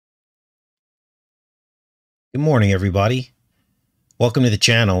Good morning, everybody. Welcome to the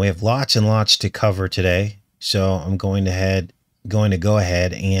channel. We have lots and lots to cover today, so I'm going to go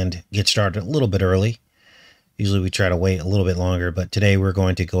ahead and get started a little bit early. Usually we try to wait a little bit longer, but today we're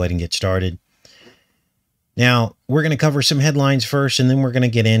going to go ahead and get started. Now, we're going to cover some headlines first, and then we're going to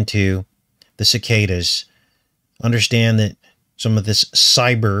get into the cicadas. Understand that some of this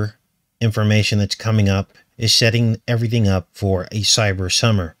cyber information that's coming up is setting everything up for a cyber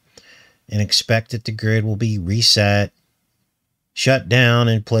summer. And expect that the grid will be reset, shut down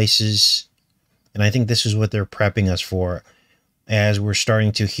in places. And I think this is what they're prepping us for as we're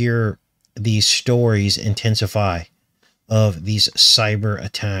starting to hear these stories intensify of these cyber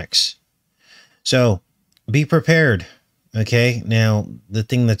attacks. So be prepared. Okay. Now, the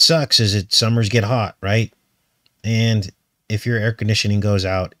thing that sucks is that summers get hot, right? And if your air conditioning goes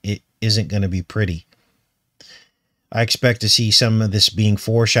out, it isn't going to be pretty. I expect to see some of this being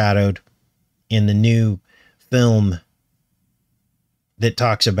foreshadowed in the new film that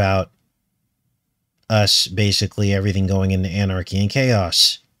talks about us, basically everything going into anarchy and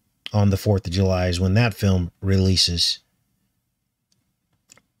chaos on the 4th of July is when that film releases.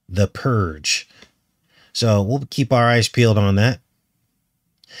 The Purge. So we'll keep our eyes peeled on that.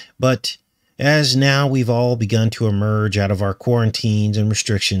 But as now we've all begun to emerge out of our quarantines and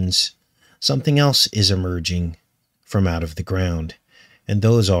restrictions, something else is emerging from out of the ground. And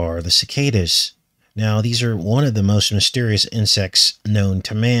those are the cicadas. Now, these are one of the most mysterious insects known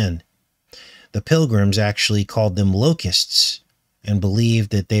to man. The Pilgrims actually called them locusts and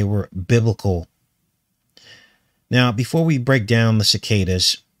believed that they were biblical. Now, before we break down the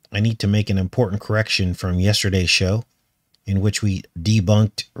cicadas, I need to make an important correction from yesterday's show, in which we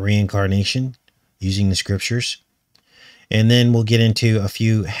debunked reincarnation using the scriptures. And then we'll get into a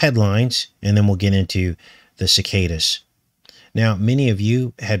few headlines, and then we'll get into the cicadas. Now, many of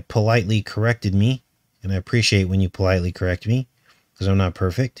you had politely corrected me, and I appreciate when you politely correct me, because I'm not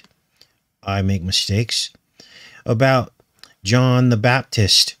perfect. I make mistakes. About John the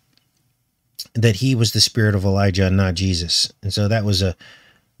Baptist, that he was the spirit of Elijah and not Jesus. And so that was a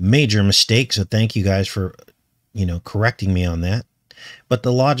major mistake, so thank you guys for, correcting me on that. But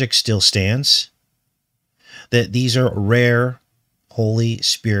the logic still stands, that these are rare Holy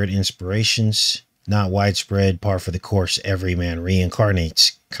Spirit inspirations, not widespread, par for the course, every man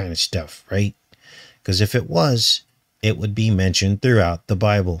reincarnates kind of stuff, right? Because if it was, it would be mentioned throughout the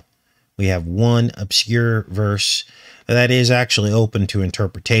Bible. We have one obscure verse that is actually open to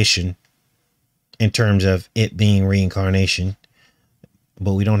interpretation in terms of it being reincarnation,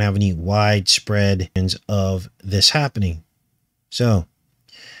 but we don't have any widespread of this happening. So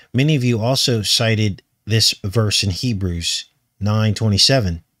many of you also cited this verse in Hebrews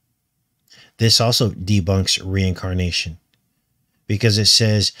 9:27. This also debunks reincarnation because it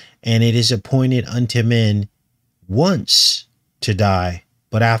says, and it is appointed unto men once to die,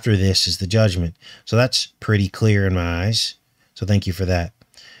 but after this is the judgment. So that's pretty clear in my eyes. So thank you for that.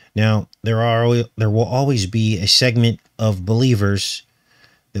 Now, there will always be a segment of believers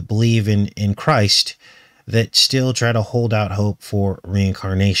that believe in Christ that still try to hold out hope for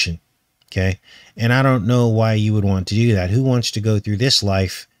reincarnation. Okay. And I don't know why you would want to do that. Who wants to go through this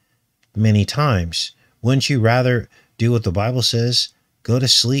life many times? Wouldn't you rather do what the Bible says? Go to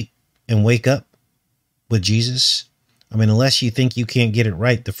sleep and wake up with Jesus? I mean, unless you think you can't get it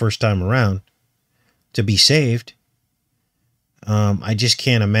right the first time around to be saved, I just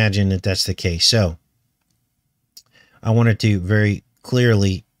can't imagine that that's the case. So I wanted to very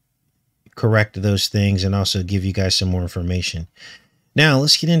clearly correct those things and also give you guys some more information. Now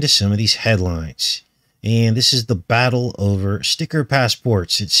let's get into some of these headlines. And this is the battle over sticker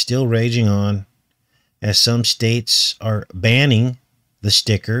passports. It's still raging on as some states are banning the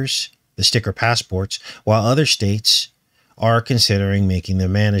sticker passports, while other states are considering making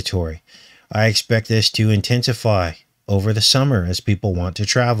them mandatory. I expect this to intensify over the summer as people want to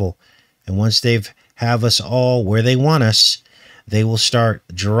travel. And once they've have us all where they want us, they will start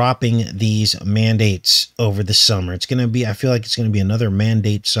dropping these mandates over the summer. It's going to be, I feel like it's going to be another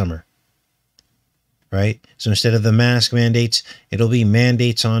mandate summer. Right? So instead of the mask mandates, it'll be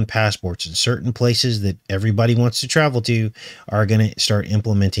mandates on passports. And certain places that everybody wants to travel to are going to start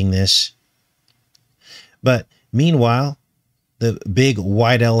implementing this. But meanwhile, the big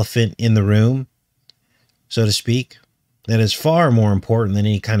white elephant in the room, so to speak, that is far more important than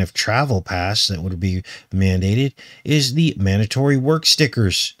any kind of travel pass that would be mandated, is the mandatory work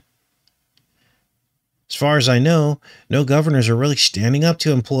stickers. As far as I know, no governors are really standing up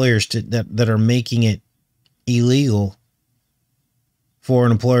to employers that are making it illegal for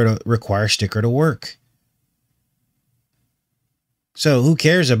an employer to require a sticker to work. So who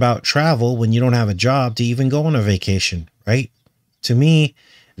cares about travel when you don't have a job to even go on a vacation, right? To me,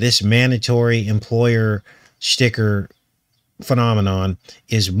 this mandatory employer sticker phenomenon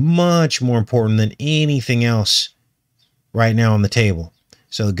is much more important than anything else right now on the table.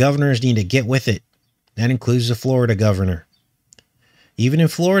 So the governors need to get with it. That includes the Florida governor. Even in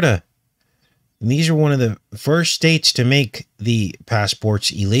Florida, these are one of the first states to make the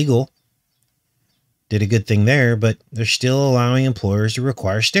passports illegal. Did a good thing there, but they're still allowing employers to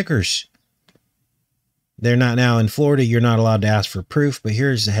require stickers. They're not now in Florida. You're not allowed to ask for proof, but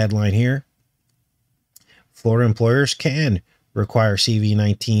here's the headline here. Florida employers can require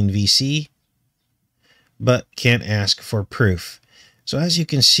CV-19 VC, but can't ask for proof. So as you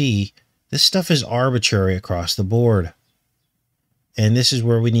can see, this stuff is arbitrary across the board. And this is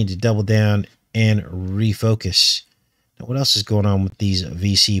where we need to double down and refocus. Now, what else is going on with these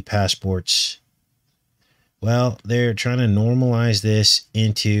VC passports? Well, they're trying to normalize this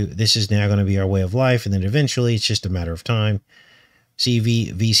into this is now going to be our way of life. And then eventually it's just a matter of time.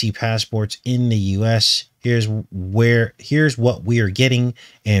 VC passports in the US. Here's what we are getting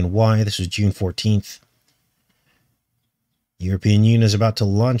and why. This was June 14th. European Union is about to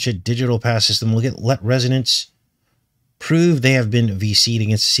launch a digital pass system. Let residents prove they have been VC'd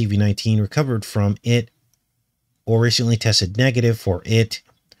against CV-19, recovered from it, or recently tested negative for it,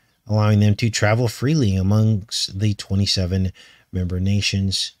 allowing them to travel freely amongst the 27 member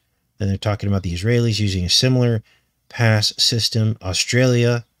nations. Then they're talking about the Israelis using a similar pass system.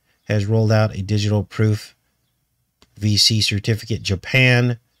 Australia has rolled out a digital proof VC certificate.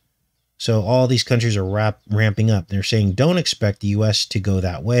 Japan. So all these countries are ramping up. They're saying don't expect the U.S. to go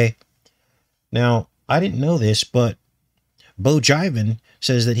that way. Now, I didn't know this, but Bo Jiven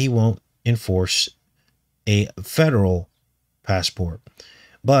says that he won't enforce a federal passport.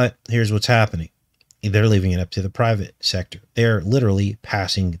 But here's what's happening. They're leaving it up to the private sector. They're literally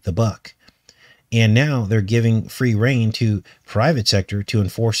passing the buck. And now they're giving free rein to private sector to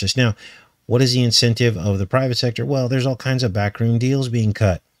enforce this. Now, what is the incentive of the private sector? Well, there's all kinds of backroom deals being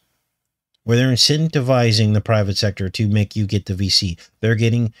cut where they're incentivizing the private sector to make you get the VC. They're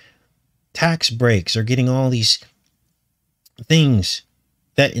getting tax breaks. They're getting all these things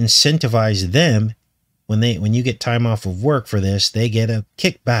that incentivize them. When you get time off of work for this, they get a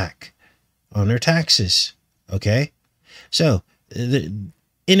kickback on their taxes. Okay? So, in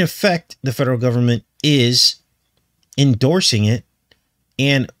effect, the federal government is endorsing it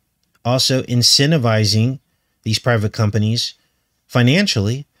and also incentivizing these private companies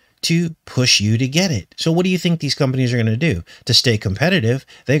financially to push you to get it. So what do you think these companies are going to do? To stay competitive,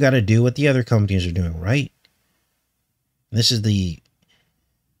 they got to do what the other companies are doing, right? This is the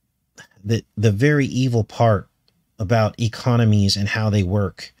very evil part about economies and how they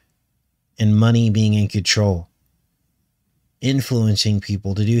work and money being in control, influencing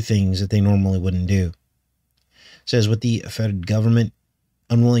people to do things that they normally wouldn't do. It says with the federal government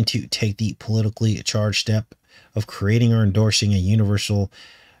unwilling to take the politically charged step of creating or endorsing a universal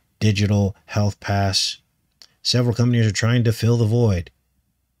digital health pass, several companies are trying to fill the void.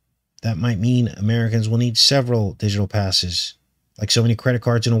 That might mean Americans will need several digital passes, like so many credit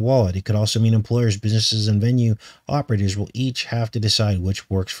cards in a wallet. It could also mean employers, businesses, and venue operators will each have to decide which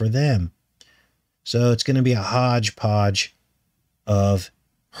works for them. So it's going to be a hodgepodge of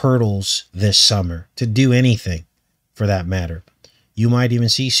hurdles this summer to do anything for that matter. You might even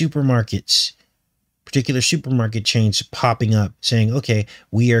see supermarkets, particular supermarket chains popping up saying, okay,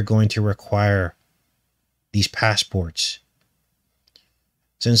 we are going to require these passports.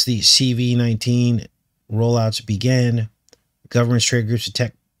 Since the CV-19 rollouts began, governments, trade groups, and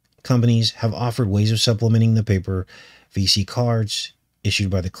tech companies have offered ways of supplementing the paper VC cards issued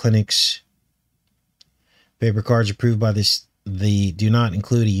by the clinics. Paper cards approved by they do not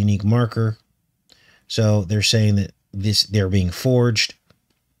include a unique marker. So they're saying that they're being forged.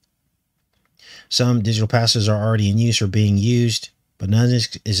 Some digital passes are already in use or being used, but none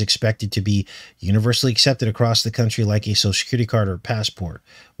is expected to be universally accepted across the country like a social security card or passport.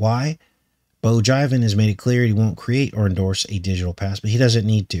 Why? Bo Jiven has made it clear he won't create or endorse a digital pass, but he doesn't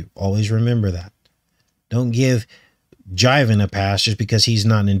need to. Always remember that. Don't give Jiven a pass just because he's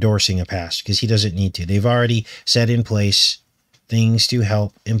not endorsing a pass, because he doesn't need to. They've already set in place things to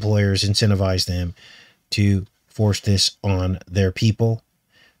help employers, incentivize them to force this on their people.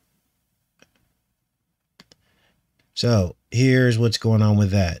 So here's what's going on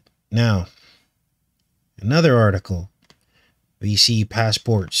with that. Now, another article, VC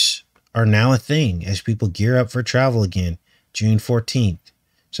passports are now a thing as people gear up for travel again, June 14th.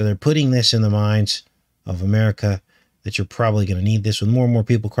 So they're putting this in the minds of America that you're probably going to need this with more and more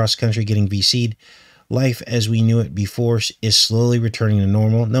people across the country getting VC'd. life as we knew it before is slowly returning to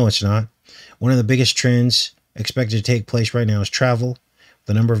normal. No, it's not. One of the biggest trends expected to take place right now is travel.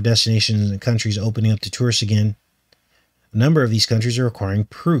 The number of destinations and countries opening up to tourists again. A number of these countries are requiring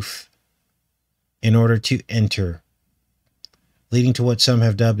proof in order to enter, leading to what some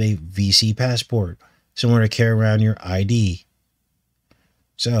have dubbed a VC passport, similar to carry around your ID.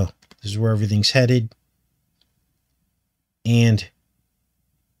 So, this is where everything's headed. And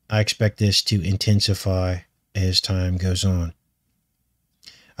I expect this to intensify as time goes on.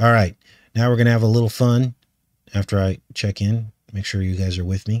 All right, now we're going to have a little fun after I check in. Make sure you guys are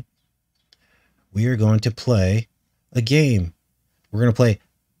with me. We are going to play a game. We're going to play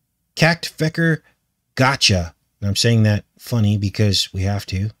Cactfecker Gotcha. And I'm saying that funny because we have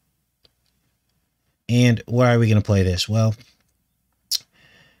to. And why are we going to play this? Well,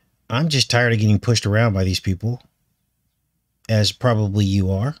 I'm just tired of getting pushed around by these people, as probably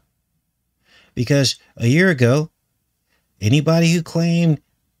you are. Because a year ago, anybody who claimed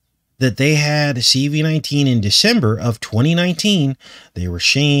that they had CV19 in December of 2019, they were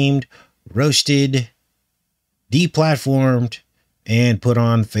shamed, roasted, deplatformed, and put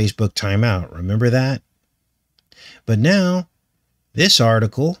on Facebook timeout. Remember that? But now, this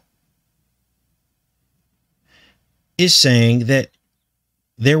article is saying that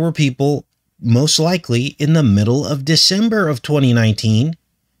there were people, most likely in the middle of December of 2019,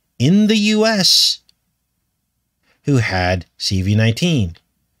 in the US, who had CV19.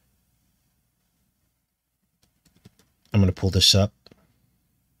 I'm going to pull this up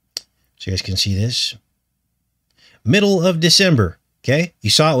so you guys can see this. Middle of December, okay? You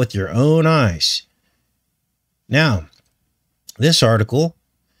saw it with your own eyes. Now, this article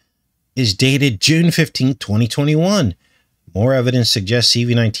is dated June 15th, 2021. More evidence suggests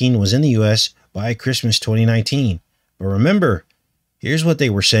CV19 was in the US by Christmas 2019. But remember, here's what they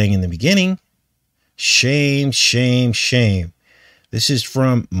were saying in the beginning. Shame, shame, shame. This is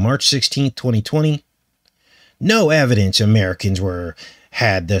from March 16th, 2020. No evidence Americans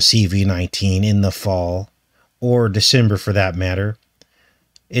had the CV19 in the fall, or December for that matter.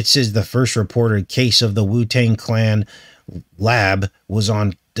 It says the first reported case of the Wu-Tang Clan lab was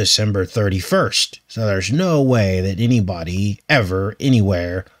on December 31st. So there's no way that anybody ever,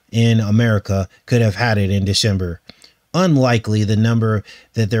 anywhere in America could have had it in December. Unlikely the number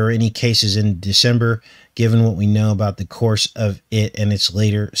that there are any cases in December, given what we know about the course of it and its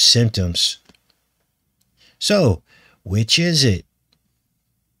later symptoms. So, which is it?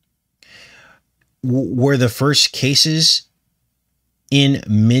 Were the first cases in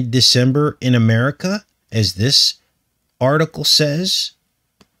mid-December in America, as this article says,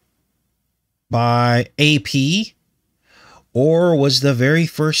 by AP, or was the very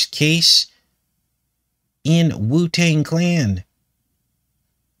first case in Wu-Tang Clan?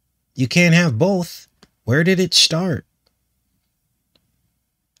 You can't have both. Where did it start?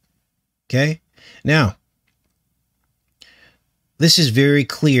 Okay, now, this is very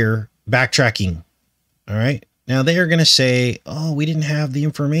clear backtracking, all right? Now, they are going to say, oh, we didn't have the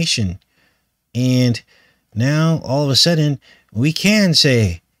information. And now, all of a sudden, we can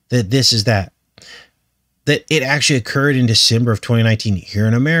say that this is that it actually occurred in December of 2019 here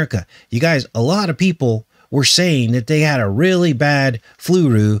in America. You guys, a lot of people were saying that they had a really bad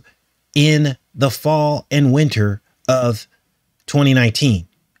flu in the fall and winter of 2019.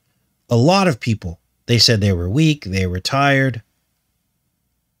 A lot of people, they said they were weak, they were tired,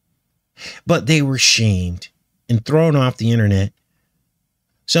 but they were shamed and thrown off the internet.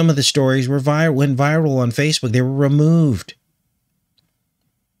 Some of the stories went viral on Facebook. They were removed.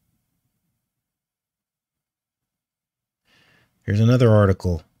 Here's another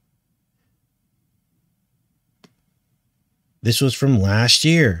article. This was from last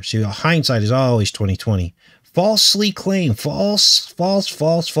year. See, hindsight is always 2020. Falsely claimed. False, false,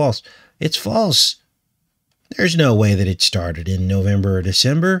 false, false. It's false. There's no way that it started in November or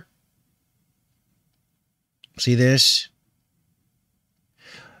December. See this?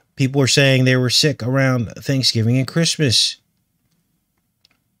 People were saying they were sick around Thanksgiving and Christmas.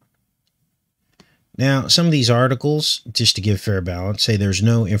 Now, some of these articles, just to give fair balance, say there's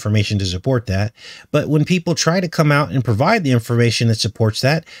no information to support that. But when people try to come out and provide the information that supports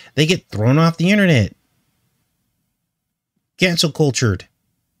that, they get thrown off the internet. Cancel cultured.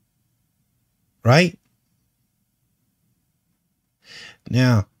 Right?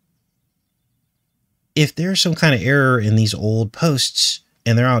 Now, if there's some kind of error in these old posts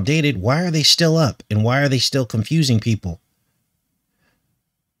and they're outdated, why are they still up? And why are they still confusing people?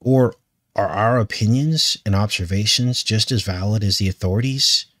 Or are our opinions and observations just as valid as the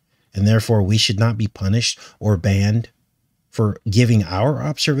authorities, and therefore we should not be punished or banned? for giving our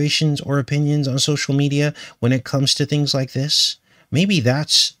observations or opinions on social media when it comes to things like this? Maybe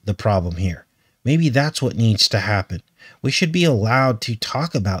that's the problem here. Maybe that's what needs to happen. We should be allowed to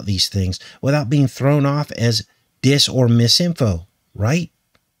talk about these things without being thrown off as dis or misinfo, right?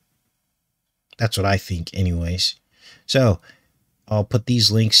 That's what I think anyways. So I'll put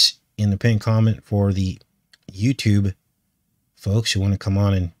these links in the pinned comment for the YouTube folks who want to come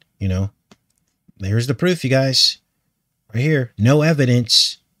on and, you know, there's the proof, you guys. Right here. No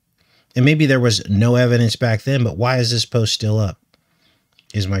evidence. And maybe there was no evidence back then, but why is this post still up?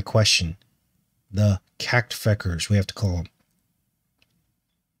 Is my question. The cactfeckers, we have to call them.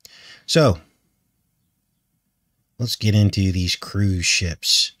 So, let's get into these cruise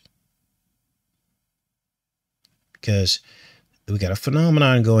ships. Because we got a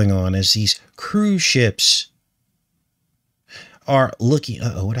phenomenon going on as these cruise ships are looking...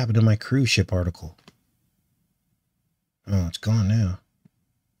 Uh-oh, what happened to my cruise ship article? Oh, it's gone now.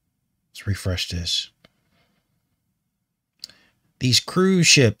 Let's refresh this. These cruise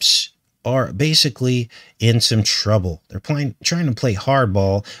ships are basically in some trouble. They're trying to play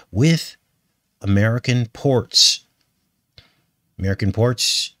hardball with American ports. American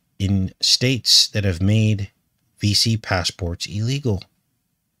ports in states that have made VC passports illegal.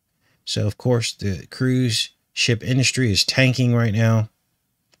 So, of course, the cruise ship industry is tanking right now.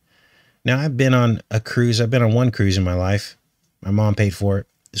 Now, I've been on a cruise. I've been on one cruise in my life. My mom paid for it.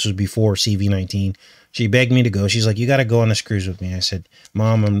 This was before CV-19. She begged me to go. She's like, you got to go on this cruise with me. I said,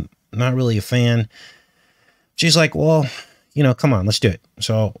 Mom, I'm not really a fan. She's like, well, you know, come on, let's do it.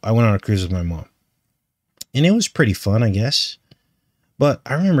 So I went on a cruise with my mom. And it was pretty fun, I guess. But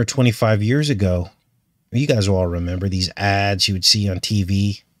I remember 25 years ago, you guys will all remember these ads you would see on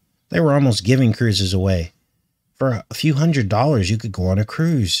TV. They were almost giving cruises away. For a few $100s, you could go on a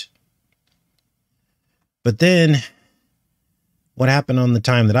cruise. But then what happened on the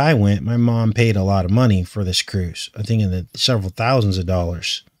time that I went, my mom paid a lot of money for this cruise. I think in the several thousands of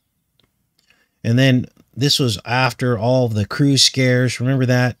dollars. And then this was after all of the cruise scares. Remember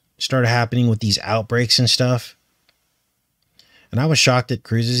that started happening with these outbreaks and stuff. And I was shocked that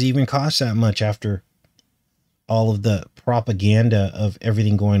cruises even cost that much after all of the propaganda of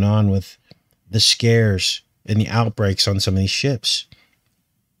everything going on with the scares and the outbreaks on some of these ships.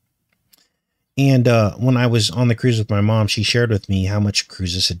 And when I was on the cruise with my mom, she shared with me how much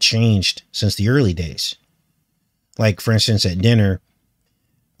cruises had changed since the early days. Like, for instance, at dinner,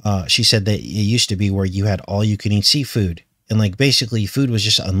 she said that it used to be where you had all you can eat seafood. And like basically food was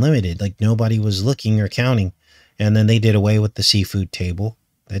just unlimited. Like nobody was looking or counting. And then they did away with the seafood table.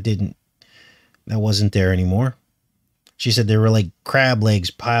 That wasn't there anymore. She said there were like crab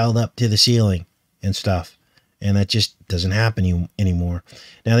legs piled up to the ceiling and stuff. And that just doesn't happen anymore.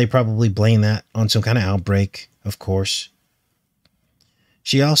 Now, they probably blame that on some kind of outbreak, of course.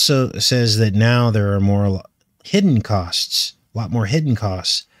 She also says that now there are more hidden costs, a lot more hidden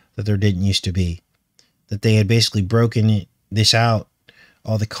costs that there didn't used to be. That they had basically broken this out,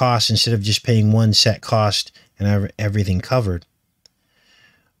 all the costs, instead of just paying one set cost and everything covered.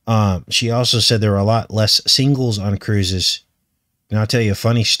 She also said there were a lot less singles on cruises. Now, I'll tell you a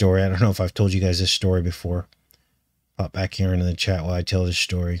funny story. I don't know if I've told you guys this story before. Pop back here into the chat while I tell this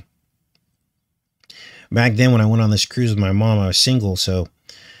story. Back then, when I went on this cruise with my mom, I was single. So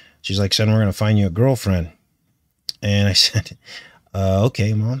she's like, son, we're going to find you a girlfriend. And I said,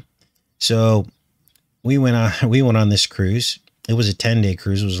 okay, Mom. So we went on this cruise. It was a 10-day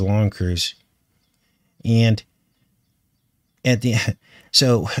cruise. It was a long cruise. And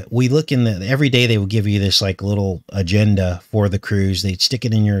so we look every day they would give you this like little agenda for the cruise. They'd stick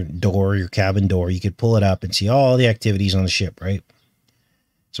it in your door, your cabin door. You could pull it up and see all the activities on the ship, right?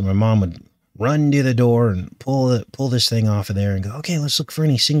 So my mom would run to the door and pull this thing off of there and go, okay, let's look for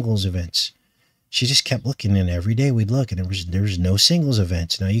any singles events. She just kept looking, and every day we'd look, and there was no singles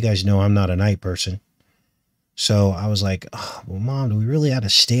events. Now, you guys know I'm not a night person. So I was like, oh, well, Mom, do we really have to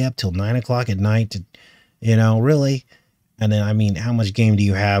stay up till 9 o'clock at night to, really? And then, I mean, how much game do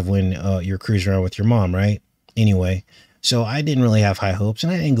you have when you're cruising around with your mom, right? Anyway, so I didn't really have high hopes,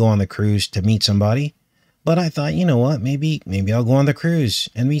 and I didn't go on the cruise to meet somebody. But I thought, you know what, maybe I'll go on the cruise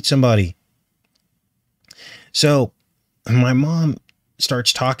and meet somebody. So my mom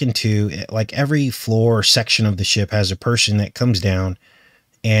starts talking to, like, every floor or section of the ship has a person that comes down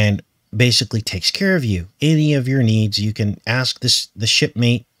and basically takes care of you. Any of your needs, you can ask the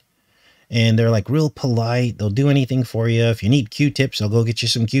shipmate. And they're like real polite. They'll do anything for you. If you need Q-tips, they'll go get you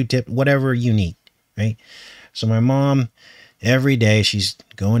some Q-tips, whatever you need, right? So my mom, every day she's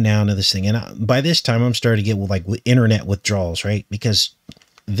going down to this thing. And by this time, I'm starting to get like internet withdrawals, right? Because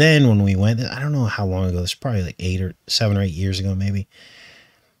then when we went, I don't know how long ago, it's probably like 7 or 8 years ago, maybe.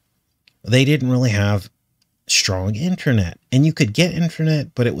 They didn't really have strong internet, and you could get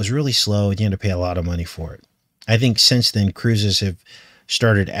internet, but it was really slow and you had to pay a lot of money for it. I think since then cruises have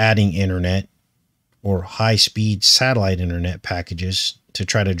started adding internet or high-speed satellite internet packages to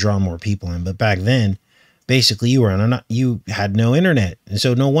try to draw more people in. But back then, basically you had no internet. And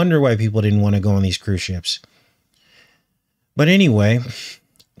so no wonder why people didn't want to go on these cruise ships. But anyway,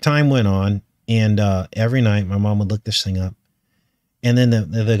 time went on, and every night my mom would look this thing up. And then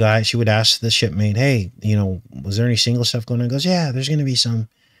the guy, she would ask the shipmate, hey, was there any single stuff going on? He goes, yeah, there's going to be some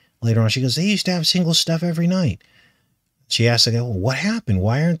later on. She goes, they used to have single stuff every night. She asked the guy, well, what happened?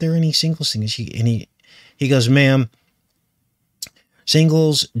 Why aren't there any singles things? He goes, ma'am,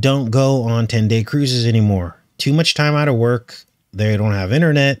 singles don't go on 10-day cruises anymore. Too much time out of work. They don't have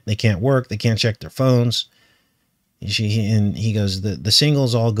internet. They can't work. They can't check their phones. And he goes, the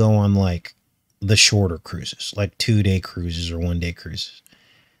singles all go on like the shorter cruises, like 2-day cruises or 1-day cruises.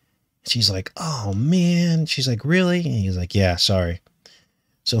 She's like, oh man. She's like, really? And he's like, yeah, sorry.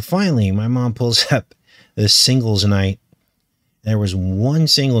 So finally, my mom pulls up this singles night. There was one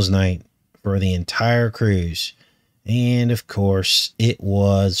singles night for the entire cruise. And of course, it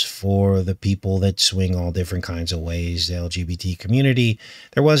was for the people that swing all different kinds of ways, the LGBT community.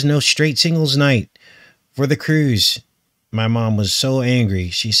 There was no straight singles night for the cruise. My mom was so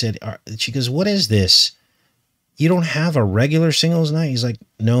angry. She said, she goes, what is this? You don't have a regular singles night? He's like,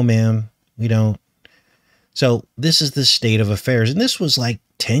 no, ma'am, we don't. So this is the state of affairs. And this was like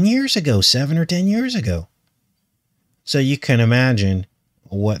 10 years ago, 7 or 10 years ago. So you can imagine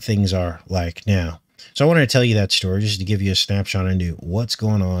what things are like now. So I wanted to tell you that story just to give you a snapshot into what's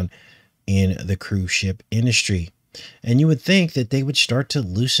going on in the cruise ship industry. And you would think that they would start to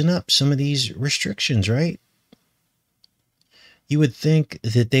loosen up some of these restrictions, right? You would think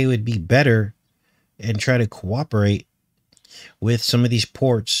that they would be better and try to cooperate with some of these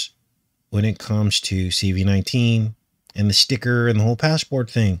ports when it comes to CV-19 and the sticker and the whole passport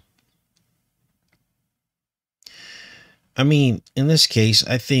thing. I mean, in this case,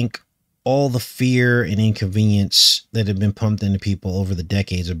 I think all the fear and inconvenience that have been pumped into people over the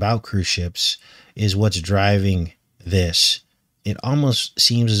decades about cruise ships is what's driving this. It almost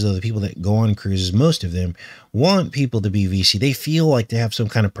seems as though the people that go on cruises, most of them, want people to be VC. They feel like they have some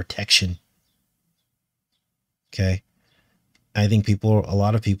kind of protection. Okay. I think a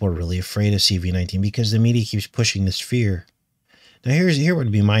lot of people are really afraid of CV-19 because the media keeps pushing this fear. Now, here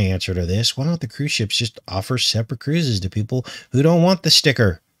would be my answer to this. Why don't the cruise ships just offer separate cruises to people who don't want the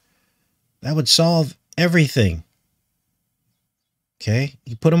sticker? That would solve everything. Okay.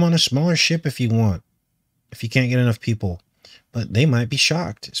 You put them on a smaller ship if you want, if you can't get enough people. But they might be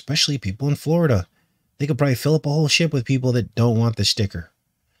shocked, especially people in Florida. They could probably fill up a whole ship with people that don't want the sticker.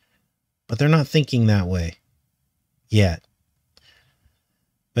 But they're not thinking that way yet.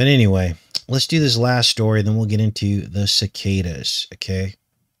 But anyway, let's do this last story, then we'll get into the cicadas, okay?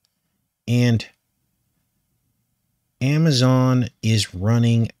 And Amazon is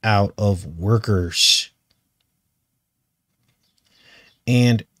running out of workers.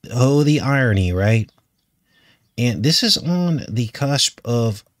 And oh, the irony, right? And this is on the cusp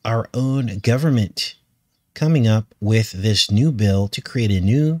of our own government coming up with this new bill to create a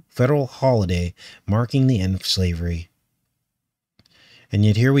new federal holiday marking the end of slavery. And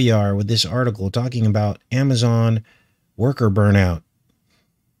yet here we are with this article talking about Amazon worker burnout.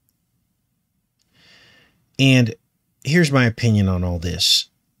 And here's my opinion on all this.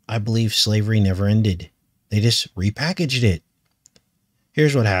 I believe slavery never ended. They just repackaged it.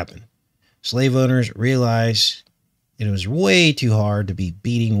 Here's what happened. Slave owners realized it was way too hard to be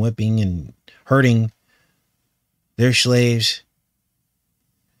beating, whipping, and hurting their slaves.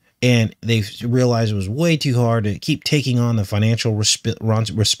 And they realized it was way too hard to keep taking on the financial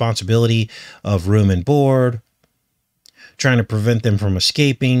responsibility of room and board, trying to prevent them from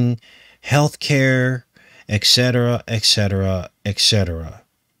escaping, health care, etc., etc., etc.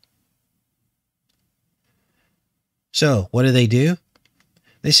 So what do?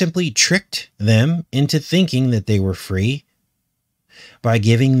 They simply tricked them into thinking that they were free by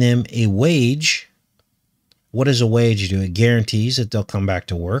giving them a wage. What does a wage do? It guarantees that they'll come back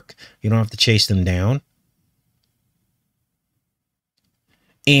to work. You don't have to chase them down.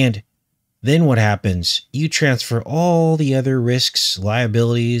 And then what happens? You transfer all the other risks,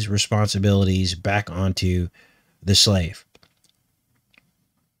 liabilities, responsibilities back onto the slave.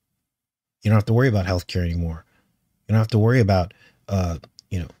 You don't have to worry about healthcare anymore. You don't have to worry about,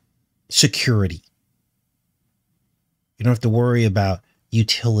 security. You don't have to worry about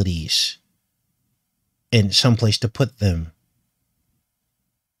utilities and someplace to put them.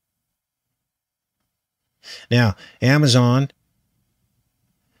 Now, Amazon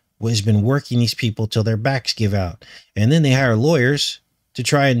has been working these people till their backs give out. And then they hire lawyers to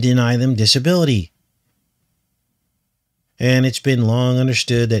try and deny them disability. And it's been long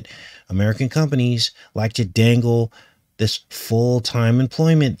understood that American companies like to dangle this full-time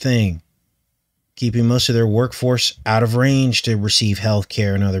employment thing, keeping most of their workforce out of range to receive health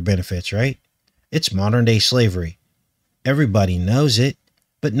care and other benefits, right? It's modern-day slavery. Everybody knows it,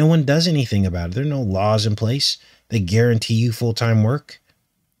 but no one does anything about it. There are no laws in place that guarantee you full-time work.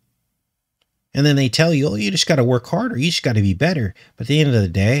 And then they tell you, oh, you just got to work harder. You just got to be better. But at the end of the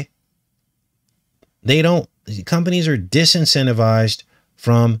day, they don't. Companies are disincentivized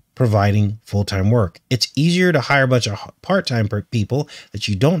from providing full-time work. It's easier to hire a bunch of part-time people that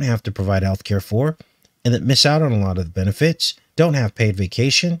you don't have to provide health care for and that miss out on a lot of the benefits, don't have paid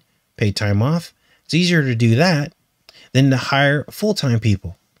vacation, paid time off. It's easier to do that than to hire full-time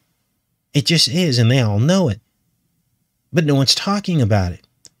people. It just is, and they all know it. But no one's talking about it.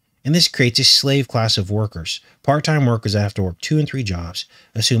 And this creates a slave class of workers. Part-time workers that have to work 2 and 3 jobs,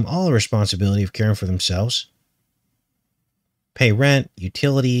 assume all the responsibility of caring for themselves, pay rent,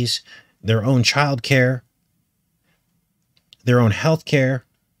 utilities, their own child care, their own health care.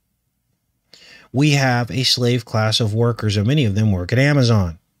 We have a slave class of workers, and many of them work at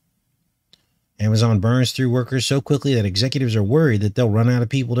Amazon. Amazon burns through workers so quickly that executives are worried that they'll run out of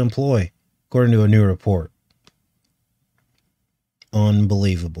people to employ, according to a new report.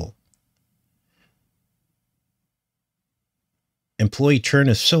 Unbelievable. Employee churn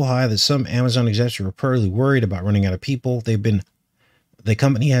is so high that some Amazon executives are reportedly worried about running out of people. The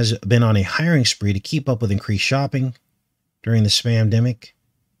company has been on a hiring spree to keep up with increased shopping during the spamdemic.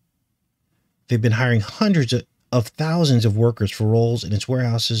 They've been hiring hundreds of thousands of workers for roles in its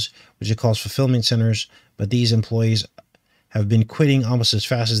warehouses, which it calls fulfillment centers, but these employees have been quitting almost as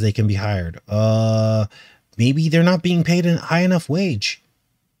fast as they can be hired. Maybe they're not being paid a high enough wage.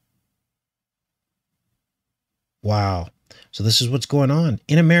 Wow. So this is what's going on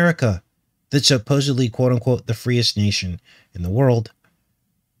in America, that's supposedly, quote unquote, the freest nation in the world.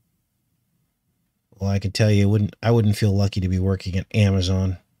 Well, I can tell you, I wouldn't feel lucky to be working at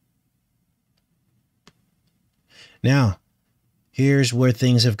Amazon. Now, here's where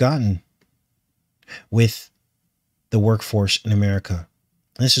things have gotten with the workforce in America.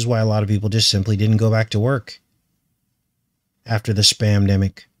 This is why a lot of people just simply didn't go back to work after the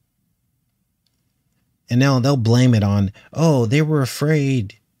spamdemic. And now they'll blame it on, oh, they were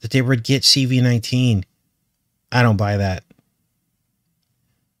afraid that they would get CV-19. I don't buy that.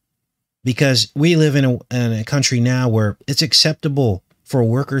 Because we live in a country now where it's acceptable for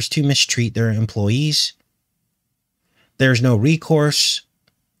workers to mistreat their employees. There's no recourse,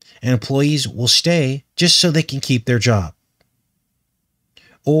 and employees will stay just so they can keep their job,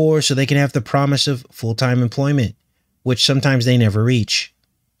 or so they can have the promise of full-time employment, which sometimes they never reach.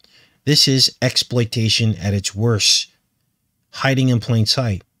 This is exploitation at its worst, hiding in plain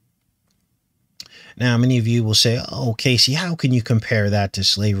sight. Now, many of you will say, oh, Casey, how can you compare that to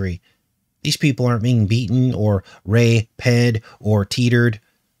slavery? These people aren't being beaten or raped or teetered.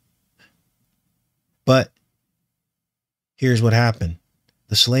 But here's what happened.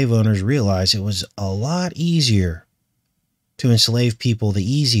 The slave owners realized it was a lot easier to enslave people the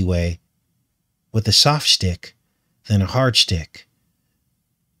easy way with a soft stick than a hard stick.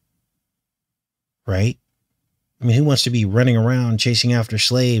 Right? I mean, who wants to be running around chasing after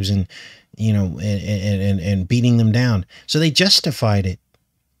slaves and, and beating them down? So they justified it.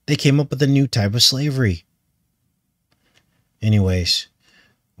 They came up with a new type of slavery. Anyways,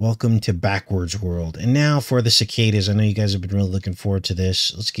 welcome to Backwards World. And now for the cicadas. I know you guys have been really looking forward to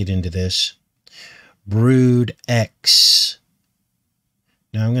this. Let's get into this. Brood X.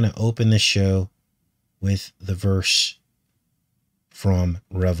 Now I'm going to open this show with the verse from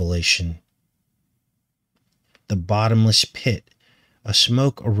Revelation. The bottomless pit. A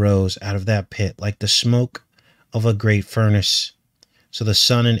smoke arose out of that pit like the smoke of a great furnace. So the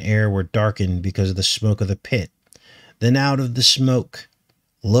sun and air were darkened because of the smoke of the pit. Then out of the smoke,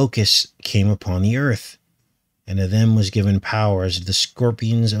 locusts came upon the earth, and to them was given power as the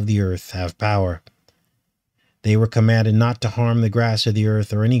scorpions of the earth have power. They were commanded not to harm the grass of the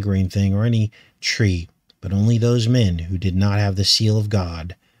earth or any green thing or any tree, but only those men who did not have the seal of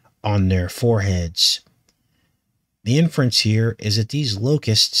God on their foreheads. The inference here is that these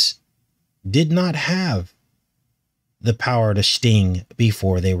locusts did not have the power to sting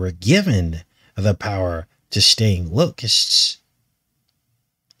before they were given the power to sting. Locusts,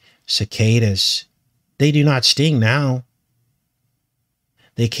 cicadas, they do not sting now.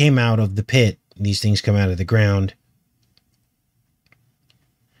 They came out of the pit. These things come out of the ground.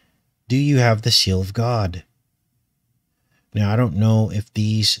 do you have the seal of God? Now, I don't know if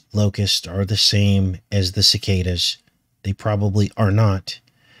these locusts are the same as the cicadas. They probably are not.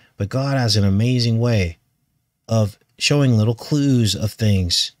 But God has an amazing way of showing little clues of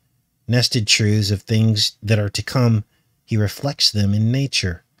things, nested truths of things that are to come. He reflects them in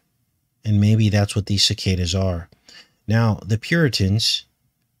nature. And maybe that's what these cicadas are. Now, the Puritans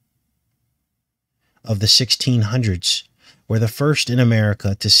of the 1600s were the first in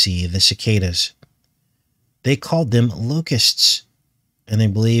America to see the cicadas. They called them locusts, and they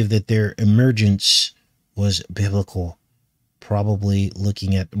believed that their emergence was biblical, probably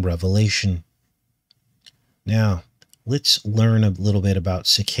looking at Revelation. Now, let's learn a little bit about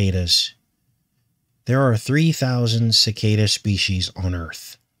cicadas. There are 3,000 cicada species on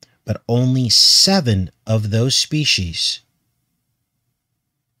Earth, but only 7 of those species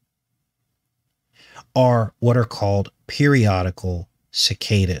are what are called periodical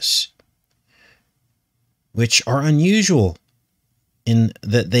cicadas, which are unusual in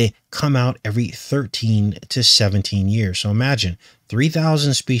that they come out every 13 to 17 years. So imagine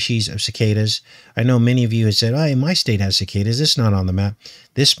 3,000 species of cicadas. I know many of you have said, "Oh, my state has cicadas. It's not on the map."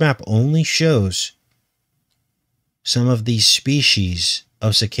 This map only shows some of these species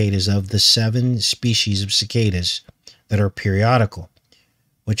of cicadas, of the 7 species of cicadas that are periodical,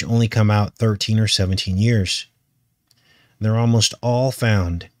 which only come out 13 or 17 years. They're almost all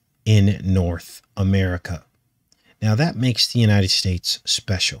found in North America. Now that makes the United States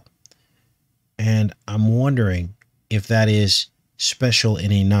special. And I'm wondering if that is special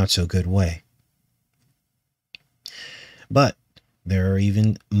in a not so good way. But there are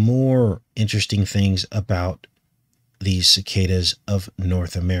even more interesting things about these cicadas of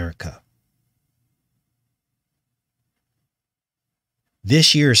North America.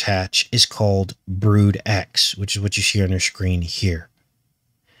 This year's hatch is called Brood X, which is what you see on your screen here.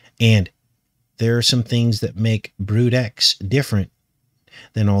 And there are some things that make Brood X different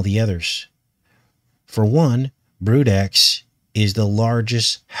than all the others. For one, Brood X is the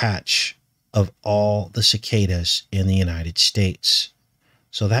largest hatch of all the cicadas in the United States.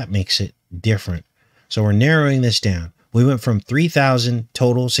 So that makes it different. So we're narrowing this down. We went from 3,000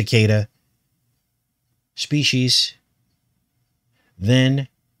 total cicada species. Then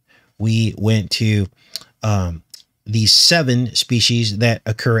we went to these 7 species that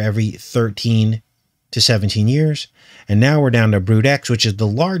occur every 13 to 17 years. And now we're down to Brood X, which is the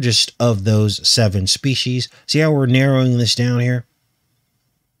largest of those 7 species. See how we're narrowing this down here?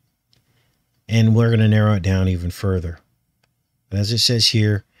 And we're going to narrow it down even further. As it says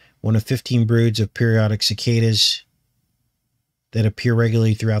here, one of 15 broods of periodic cicadas that appear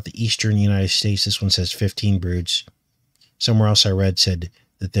regularly throughout the eastern United States. This one says 15 broods. Somewhere else I read said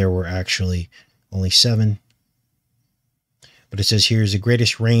that there were actually only 7. But it says here is the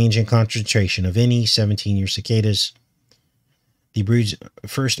greatest range and concentration of any 17-year cicadas. The brood's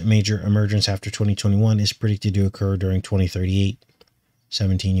first major emergence after 2021 is predicted to occur during 2038,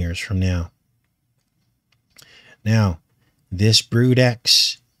 17 years from now. Now, this Brood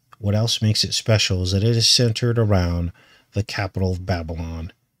X, what else makes it special is that it is centered around the capital of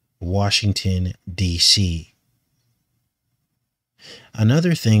Babylon, Washington, D.C.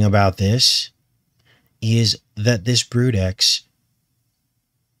 Another thing about this is that this Brood X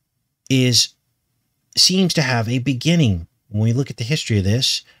seems to have a beginning. When we look at the history of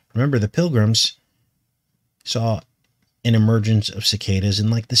this, remember the Pilgrims saw an emergence of cicadas in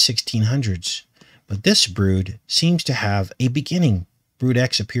like the 1600s. But this brood seems to have a beginning. Brood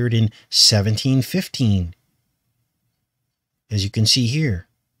X appeared in 1715. As you can see here.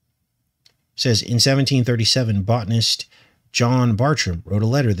 It says in 1737, botanist John Bartram wrote a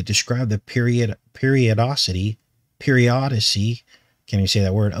letter that described the periodicity, can't even say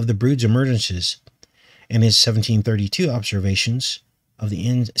that word, of the brood's emergences, and his 1732 observations of the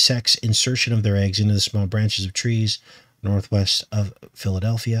insects' insertion of their eggs into the small branches of trees northwest of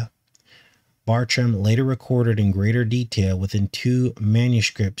Philadelphia. Bartram later recorded in greater detail within 2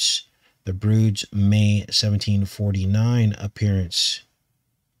 manuscripts the brood's May 1749 appearance.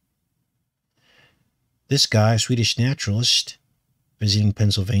 This guy, a Swedish naturalist visiting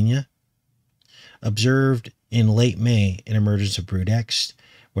Pennsylvania, observed in late May an emergence of Brood X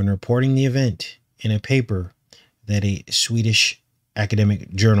when reporting the event in a paper that a Swedish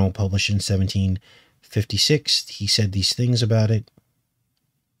academic journal published in 1756. He said these things about it.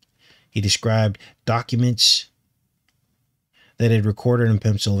 He described documents that had recorded in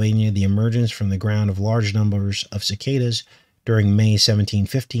Pennsylvania the emergence from the ground of large numbers of cicadas during May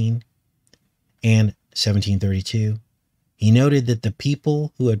 1715 and 1732. He noted that the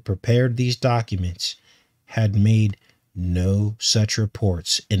people who had prepared these documents had made no such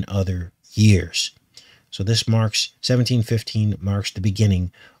reports in other years. So this marks 1715 marks the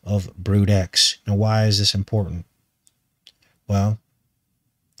beginning of Brood X. Now, why is this important? Well,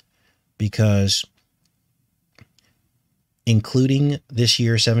 because including this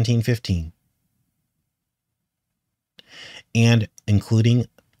year 1715 and including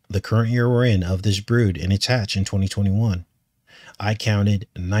the current year we're in of this brood and its hatch in 2021, I counted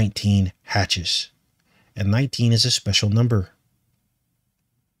 19 hatches, and 19 is a special number.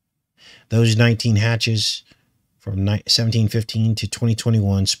 Those 19 hatches from 1715 to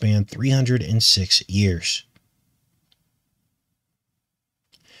 2021 span 306 years.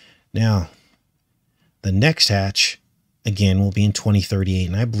 Now, the next hatch, again, will be in 2038,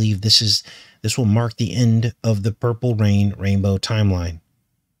 and I believe this will mark the end of the Purple Rain Rainbow timeline,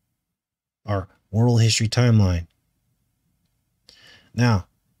 our world history timeline. Now,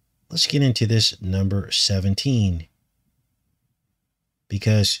 let's get into this number 17,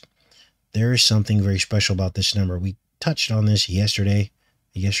 because there is something very special about this number. We touched on this yesterday's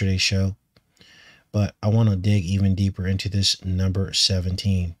show, but I want to dig even deeper into this number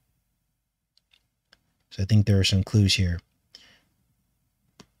 17. So I think there are some clues here.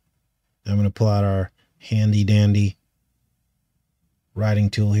 I'm going to pull out our handy dandy writing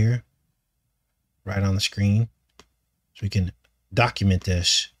tool here, right on the screen, so we can document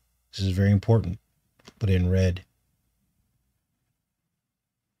this. This is very important. Put it in red.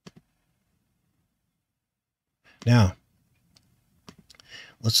 Now,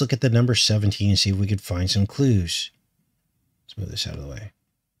 let's look at the number 17 and see if we could find some clues. Let's move this out of the way.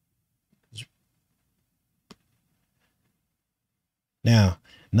 Now,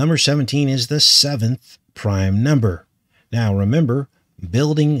 number 17 is the 7th prime number. Now, remember,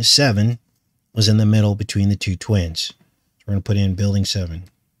 building 7 was in the middle between the two twins. So we're going to put in building 7.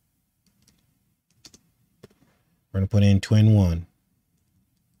 We're going to put in twin 1.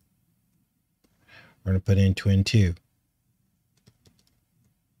 We're going to put in twin 2.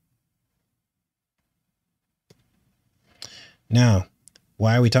 Now,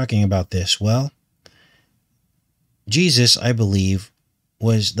 why are we talking about this? Well, Jesus, I believe,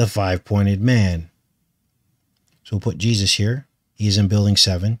 was the 5-pointed man. So we'll put Jesus here. He's in building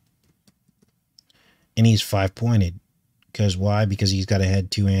 7. And he's 5-pointed. Because why? Because he's got a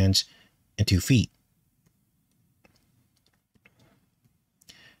head, 2 hands, and 2 feet.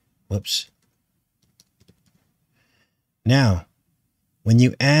 Whoops. Now, when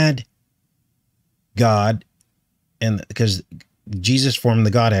you add God, and because Jesus formed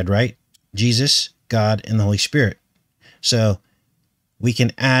the Godhead, right? Jesus, God, and the Holy Spirit. So we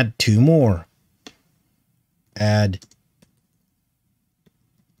can add 2 more. Add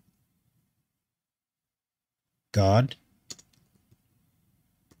God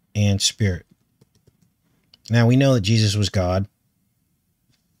and Spirit. Now we know that Jesus was God,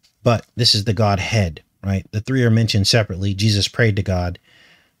 but this is the Godhead, right? The 3 are mentioned separately. Jesus prayed to God.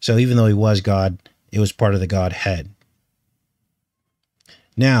 So even though he was God, it was part of the Godhead.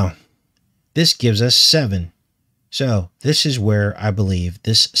 Now, this gives us 7. So this is where I believe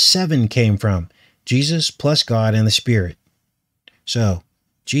this 7 came from. Jesus plus God and the Spirit. So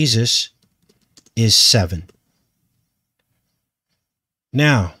Jesus is 7.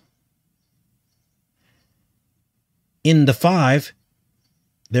 Now, in the 5,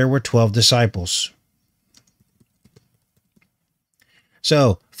 there were 12 disciples.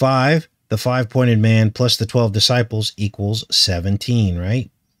 So 5, the 5-pointed man plus the 12 disciples equals 17, right?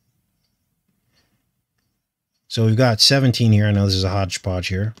 So we've got 17 here. I know this is a hodgepodge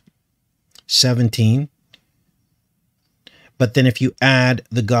here. 17. But then if you add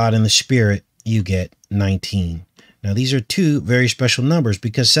the God and the Spirit, you get 19. Now these are 2 very special numbers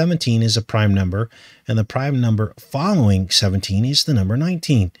because 17 is a prime number, and the prime number following 17 is the number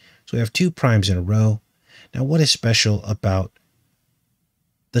 19. So we have 2 primes in a row. Now what is special about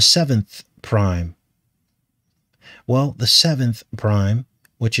the 7th prime? Well, the 7th prime,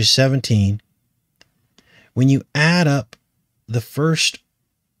 which is 17, when you add up the first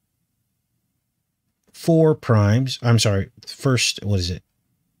 4 primes, I'm sorry, first,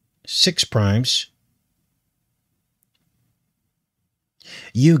 6 primes,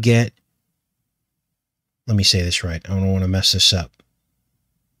 you get, let me say this right, I don't want to mess this up.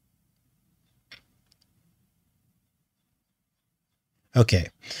 Okay,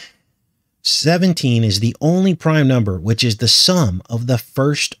 17 is the only prime number which is the sum of the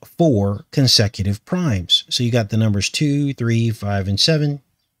first 4 consecutive primes. So you got the numbers 2, 3, 5, and 7.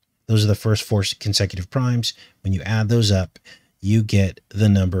 Those are the first 4 consecutive primes. When you add those up, you get the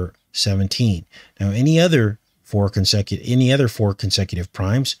number 17. Now, any other 4 consecutive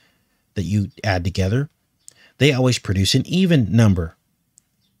primes that you add together, they always produce an even number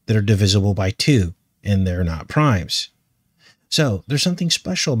that are divisible by 2, and they're not primes. So there's something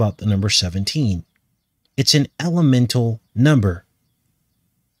special about the number 17. It's an elemental number,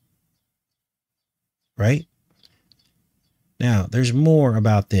 right? Now, there's more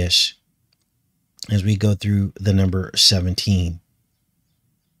about this as we go through the number 17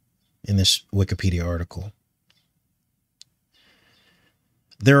 in this Wikipedia article.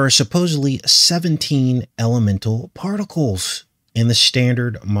 There are supposedly 17 elemental particles in the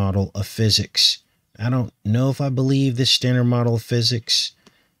standard model of physics. I don't know if I believe this standard model of physics,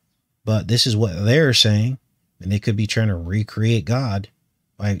 but this is what they're saying. And they could be trying to recreate God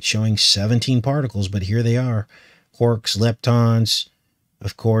by showing 17 particles, but here they are. Quarks, leptons,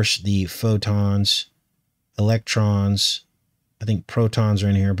 of course, the photons, electrons. I think protons are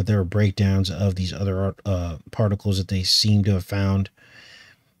in here, but there are breakdowns of these other particles that they seem to have found.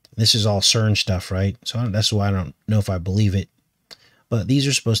 This is all CERN stuff, right? So that's why I don't know if I believe it. But these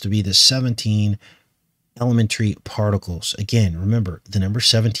are supposed to be the 17 elementary particles. Again, remember, the number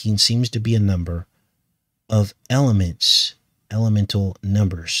 17 seems to be a number of elements, elemental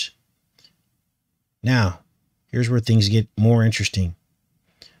numbers. Now, here's where things get more interesting,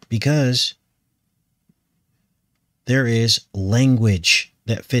 because there is language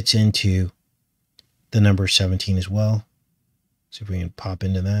that fits into the number 17 as well. See if we can pop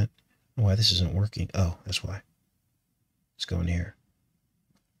into that. Oh, why this isn't working. Oh, that's why. Let's go in here.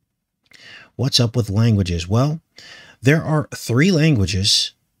 What's up with languages? Well, there are 3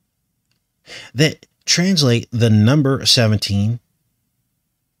 languages that translate the number 17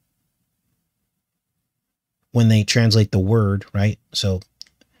 when they translate the word, right? So,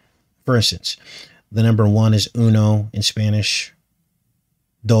 for instance, the number 1 is uno in Spanish.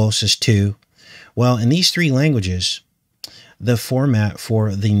 Dos is 2. Well, in these 3 languages, the format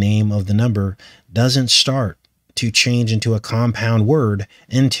for the name of the number doesn't start to change into a compound word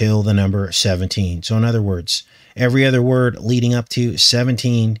until the number 17. So in other words, every other word leading up to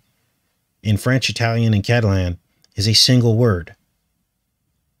 17 in French, Italian, and Catalan is a single word.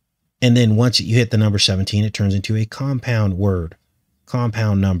 And then once you hit the number 17, it turns into a compound word,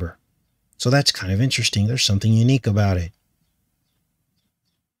 compound number. So that's kind of interesting. There's something unique about it.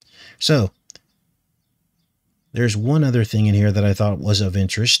 So there's one other thing in here that I thought was of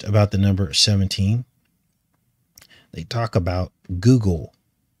interest about the number 17. They talk about Google.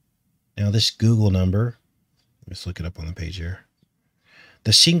 Now this Google number, let's look it up on the page here.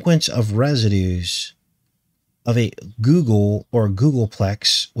 The sequence of residues of a Google or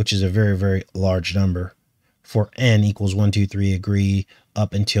Googleplex, which is a very, very large number, for n equals 1, 2, 3, agree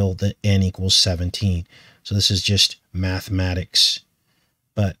up until the n equals 17. So this is just mathematics.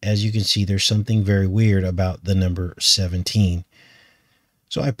 But as you can see, there's something very weird about the number 17.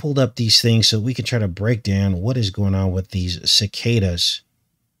 So I pulled up these things so we can try to break down what is going on with these cicadas.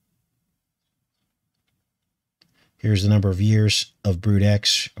 Here's the number of years of Brood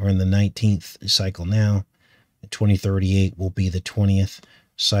X. We're in the 19th cycle now. 2038 will be the 20th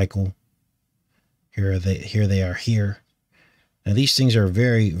cycle. Here they are here. Now these things are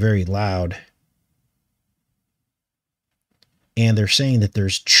very, very loud. And they're saying that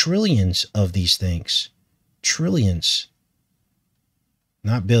there's trillions of these things. Trillions.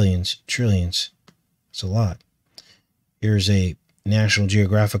 Not billions, trillions. It's a lot. Here's a National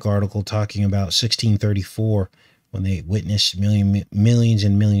Geographic article talking about 1634 when they witnessed millions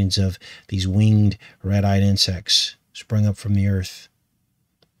and millions of these winged red-eyed insects sprung up from the earth.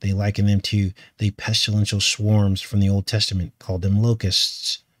 They liken them to the pestilential swarms from the Old Testament, called them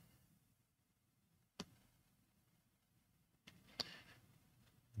locusts.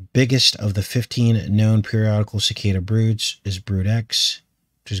 Biggest of the 15 known periodical cicada broods is Brood X,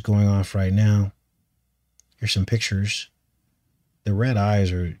 which is going off right now. Here's some pictures. The red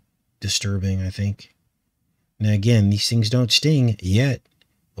eyes are disturbing, I think. Now again, these things don't sting yet,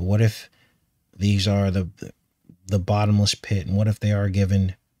 but what if these are the bottomless pit, and what if they are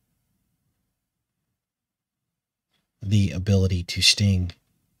given the ability to sting?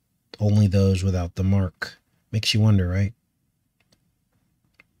 Only those without the mark. Makes you wonder, right?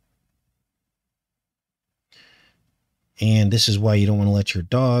 And this is why you don't want to let your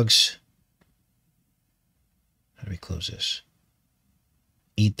dogs, how do we close this?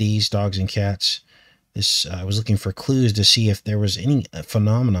 Eat these, dogs and cats. This I was looking for clues to see if there was any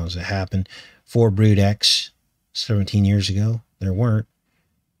phenomena that happened for Brood X 17 years ago. There weren't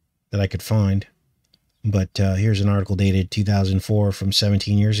that I could find. But here's an article dated 2004 from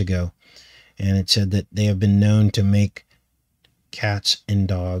 17 years ago. And it said that they have been known to make cats and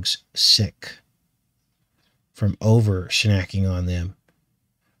dogs sick from over snacking on them.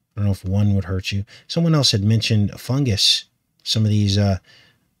 don't know if one would hurt you. Someone else had mentioned fungus. Some of these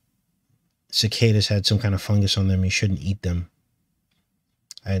cicadas had some kind of fungus on them. You shouldn't eat them.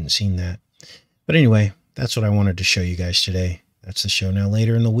 I hadn't seen that. But anyway, that's what I wanted to show you guys today. That's the show. Now,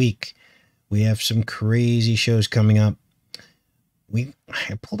 later in the week, we have some crazy shows coming up.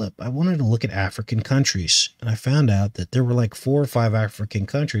 I wanted to look at African countries, and I found out that there were like 4 or 5 African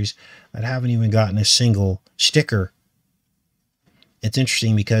countries that haven't even gotten a single sticker. It's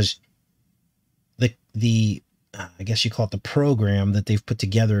interesting because I guess you call it the program that they've put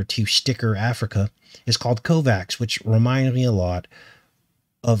together to sticker Africa is called COVAX, which reminded me a lot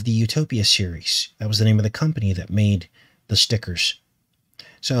of the Utopia series. That was the name of the company that made the stickers.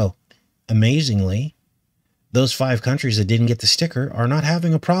 So, amazingly, those 5 countries that didn't get the sticker are not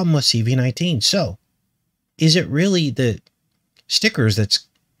having a problem with CV-19. So, is it really the stickers that's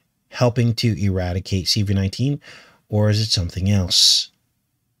helping to eradicate CV-19, or is it something else?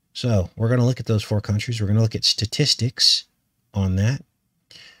 So, we're going to look at those 4 countries. We're going to look at statistics on that.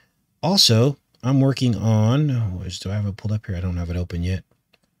 Also, I'm working on, do I have it pulled up here? I don't have it open yet.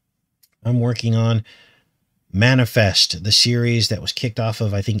 I'm working on Manifest, the series that was kicked off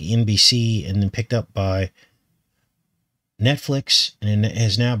of, I think, NBC and then picked up by Netflix, and it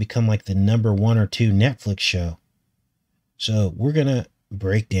has now become like the number 1 or 2 Netflix show. So we're going to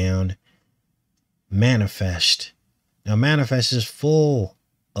break down Manifest. Now, Manifest is full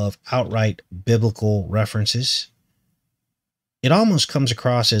of outright biblical references. It almost comes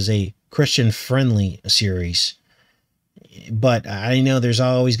across as a Christian-friendly series, but I know there's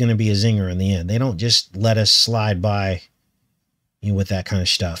always going to be a zinger in the end. They don't just let us slide by with that kind of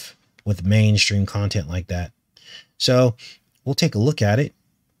stuff, with mainstream content like that. So we'll take a look at it.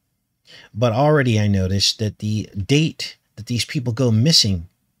 But already I noticed that the date that these people go missing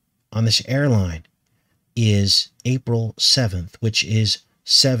on this airline is April 7th, which is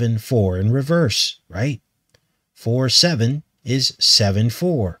 7-4 in reverse, right? 4-7 is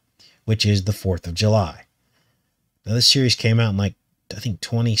 7-4, which is the 4th of July. Now, this series came out in like, I think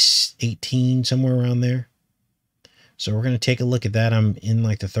 2018, somewhere around there. So we're going to take a look at that. I'm in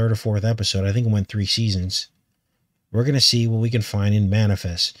like the 3rd or 4th episode. I think it went 3 seasons. We're going to see what we can find in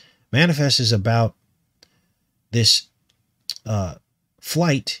Manifest. Manifest is about this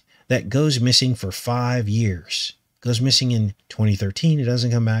flight that goes missing for 5 years. Goes missing in 2013. It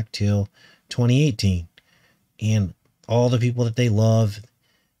doesn't come back till 2018. And all the people that they love,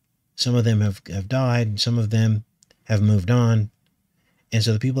 some of them have died, some of them have moved on. And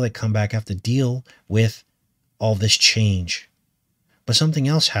so the people that come back have to deal with all this change. But something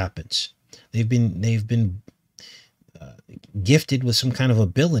else happens. They've been gifted with some kind of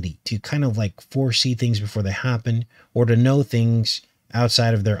ability to kind of like foresee things before they happen, or to know things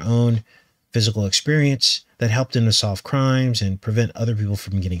outside of their own physical experience that help them to solve crimes and prevent other people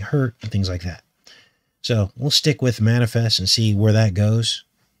from getting hurt and things like that. So we'll stick with Manifest and see where that goes.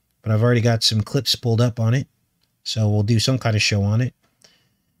 But I've already got some clips pulled up on it, so we'll do some kind of show on it.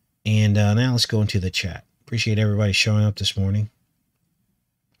 And now let's go into the chat. Appreciate everybody showing up this morning.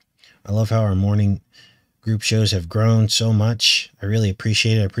 I love how our morning group shows have grown so much. I really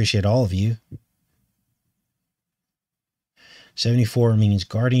appreciate it. I appreciate all of you. 74 means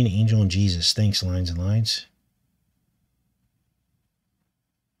guardian angel and Jesus. Thanks, Lines and Lines.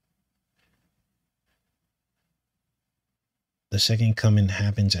 The second coming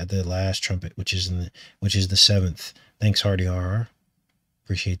happens at the last trumpet, which is the 7th. Thanks, Hardy RR.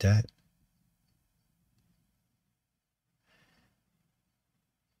 Appreciate that.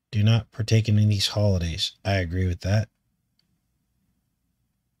 Do not partake in these holidays. I agree with that.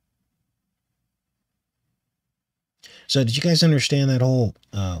 So did you guys understand that whole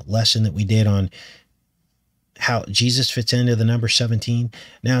lesson that we did on how Jesus fits into the number 17?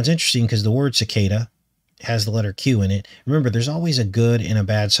 Now, it's interesting because the word cicada has the letter Q in it. Remember, there's always a good and a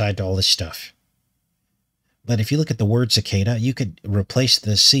bad side to all this stuff. But if you look at the word cicada, you could replace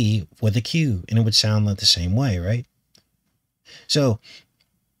the C with a Q, and it would sound like the same way, right? So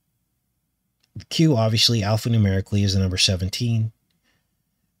Q, obviously, alphanumerically is the number 17.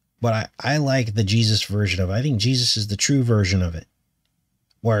 But I like the Jesus version of it. I think Jesus is the true version of it,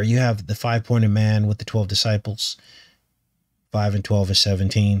 where you have the 5-pointed man with the 12 disciples. 5 and 12 is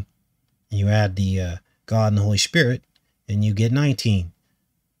 17. You add the God and the Holy Spirit, and you get 19.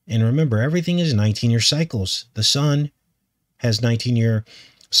 And remember, everything is 19-year cycles. The sun has 19-year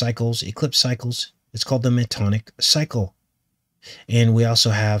cycles, eclipse cycles. It's called the Metonic cycle. And we also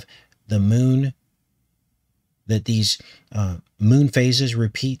have the moon, that these moon phases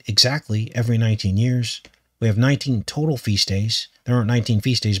repeat exactly every 19 years. We have 19 total feast days. There aren't 19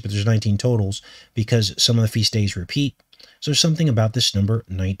 feast days, but there's 19 totals because some of the feast days repeat. So there's something about this number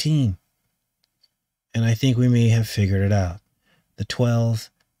 19. And I think we may have figured it out. The 12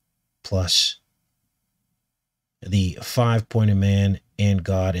 plus the 5-pointed man and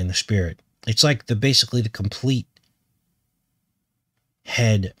God and the Spirit. It's like basically the complete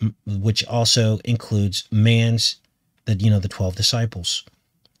head, which also includes man's, the 12 disciples.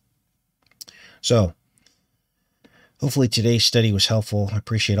 So hopefully today's study was helpful. I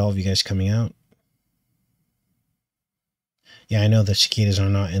appreciate all of you guys coming out. Yeah, I know the cicadas are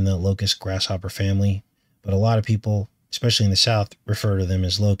not in the locust grasshopper family, but a lot of people, especially in the South, refer to them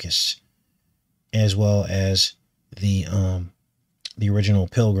as locusts, as well as the original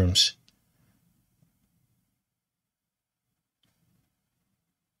pilgrims.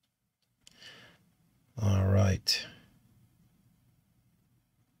 All right.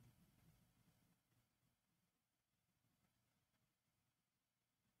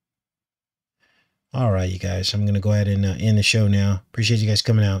 All right, you guys. I'm going to go ahead and end the show now. Appreciate you guys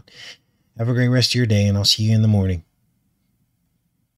coming out. Have a great rest of your day, and I'll see you in the morning.